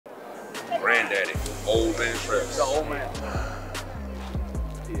Granddaddy, old man Travis. The old man.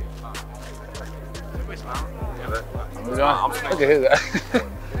 Look at his guy.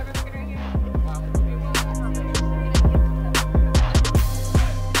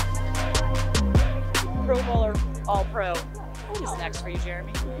 Pro Bowl or All Pro? What is next for you,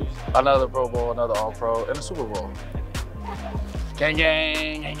 Jeremy? Another Pro Bowl, another All Pro, and a Super Bowl. Gang,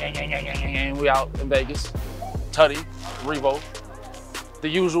 gang, gang, gang, gang, gang, gang, gang. We out in Vegas. Tutty, REAVO, the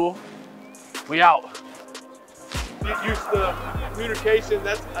usual. We out. Get used to communication.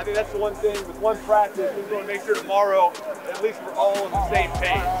 I think that's the one thing. With one practice, we're going to make sure tomorrow, at least we're all on the same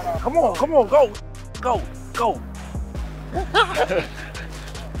page. Come on, go, go, go.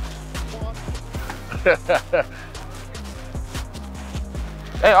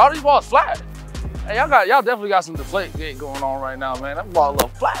 Hey, all these balls flat. Hey, y'all definitely got some deflate gate going on right now, man. That ball a little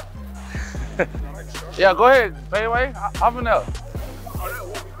flat. Yeah, go ahead, pay away. Hop in there.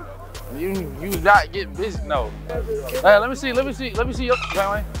 You not getting busy, no. Hey, let me see your pay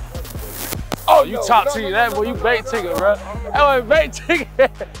away. Oh, you top ticket, that boy, you bait ticket, bro. Hey, boy, bait ticket.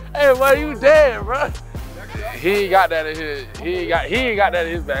 Hey, boy, you dead, bro. He ain't got that in his. He ain't got that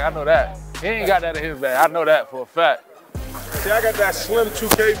in his bag. I know that. He ain't got that in his bag. I know that for a fact. See, I got that slim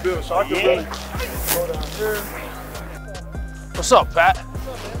 2K bill, so I can really go down here. What's up, Pat?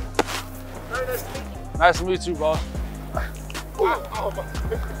 Nice to meet you, boss.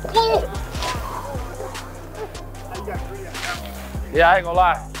 Yeah, I ain't gonna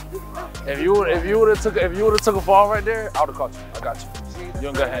lie. If you would have took a fall right there, I would have caught you. I got you. You're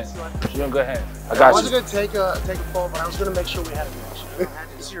in good hands. You're in good hands. I got you. I wasn't gonna take a fall, but I was gonna make sure we had a match.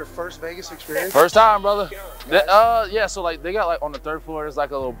 This is your first Vegas experience? First time, brother. Yeah. So like they got like on the third floor, there's like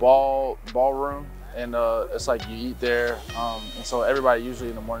a little ballroom, and it's like you eat there. And so everybody usually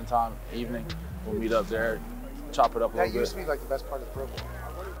in the morning time, evening, will meet up there, chop it up a little bit. That used to be like the best part of the Pro Bowl.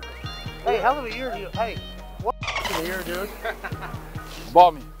 Hey, hell of a year, dude. Hey, what a year, dude.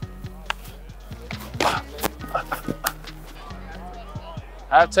 Ball me.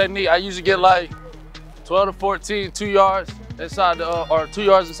 I have technique. I usually get like 12 to 14, 2 yards inside the, or 2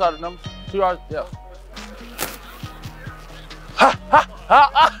 yards inside the numbers. 2 yards, yeah.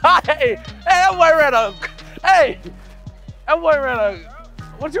 Hey, that boy ran a, that boy ran a,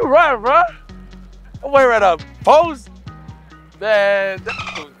 what you run, bro? That boy ran a post. Man, that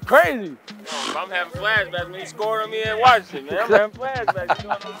was crazy. I'm having flashbacks when he scored on me in Washington, man. I'm having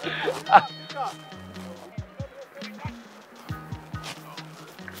flashbacks.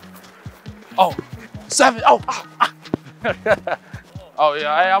 Oh, 7. Oh, oh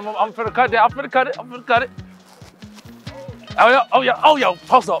yeah. Hey, I'm finna cut that. I'm finna cut it. Oh yeah.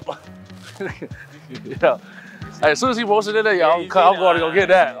 Post up. Yeah. Hey, as soon as he posted it, yeah, I'm going to go get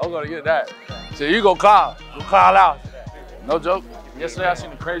that. So you go call out. No joke. Yesterday I seen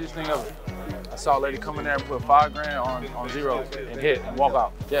the craziest thing ever. I saw a lady come in there and put $5 grand on zero and hit and walk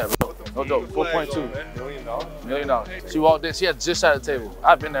out. Yeah, bro. No joke. 4.2 million. She walked in. She had just sat at the table.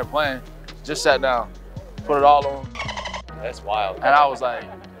 I've been there playing. Just sat down, put it all on. That's wild. And I was like,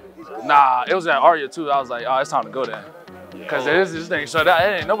 nah, it was at Aria too. I was like, oh, it's time to go then. Because this thing shut out.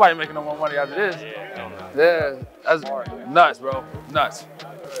 Ain't nobody making no more money after this. Yeah, that's nuts, bro. Nuts.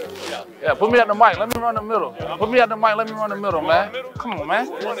 Yeah, put me at the mic. Let me run the middle. Put me at the mic. Let me run the middle, man. Come on, man.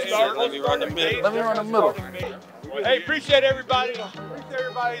 Let me run the middle. Let me run the middle. Hey, appreciate everybody. Appreciate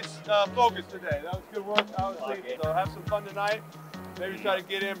everybody's focus today. That was good work. So have some fun tonight. Maybe try to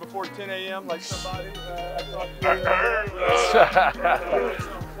get in before 10 a.m. like somebody.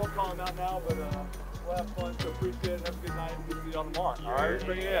 We'll call them out now, but we'll have fun. So appreciate it. Have a good night. We'll see you on tomorrow. All right, let's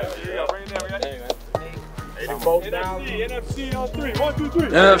bring it in. Here we go. Bring it down. We got NFC on 3. 1, 2, 3.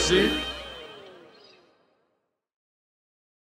 NFC.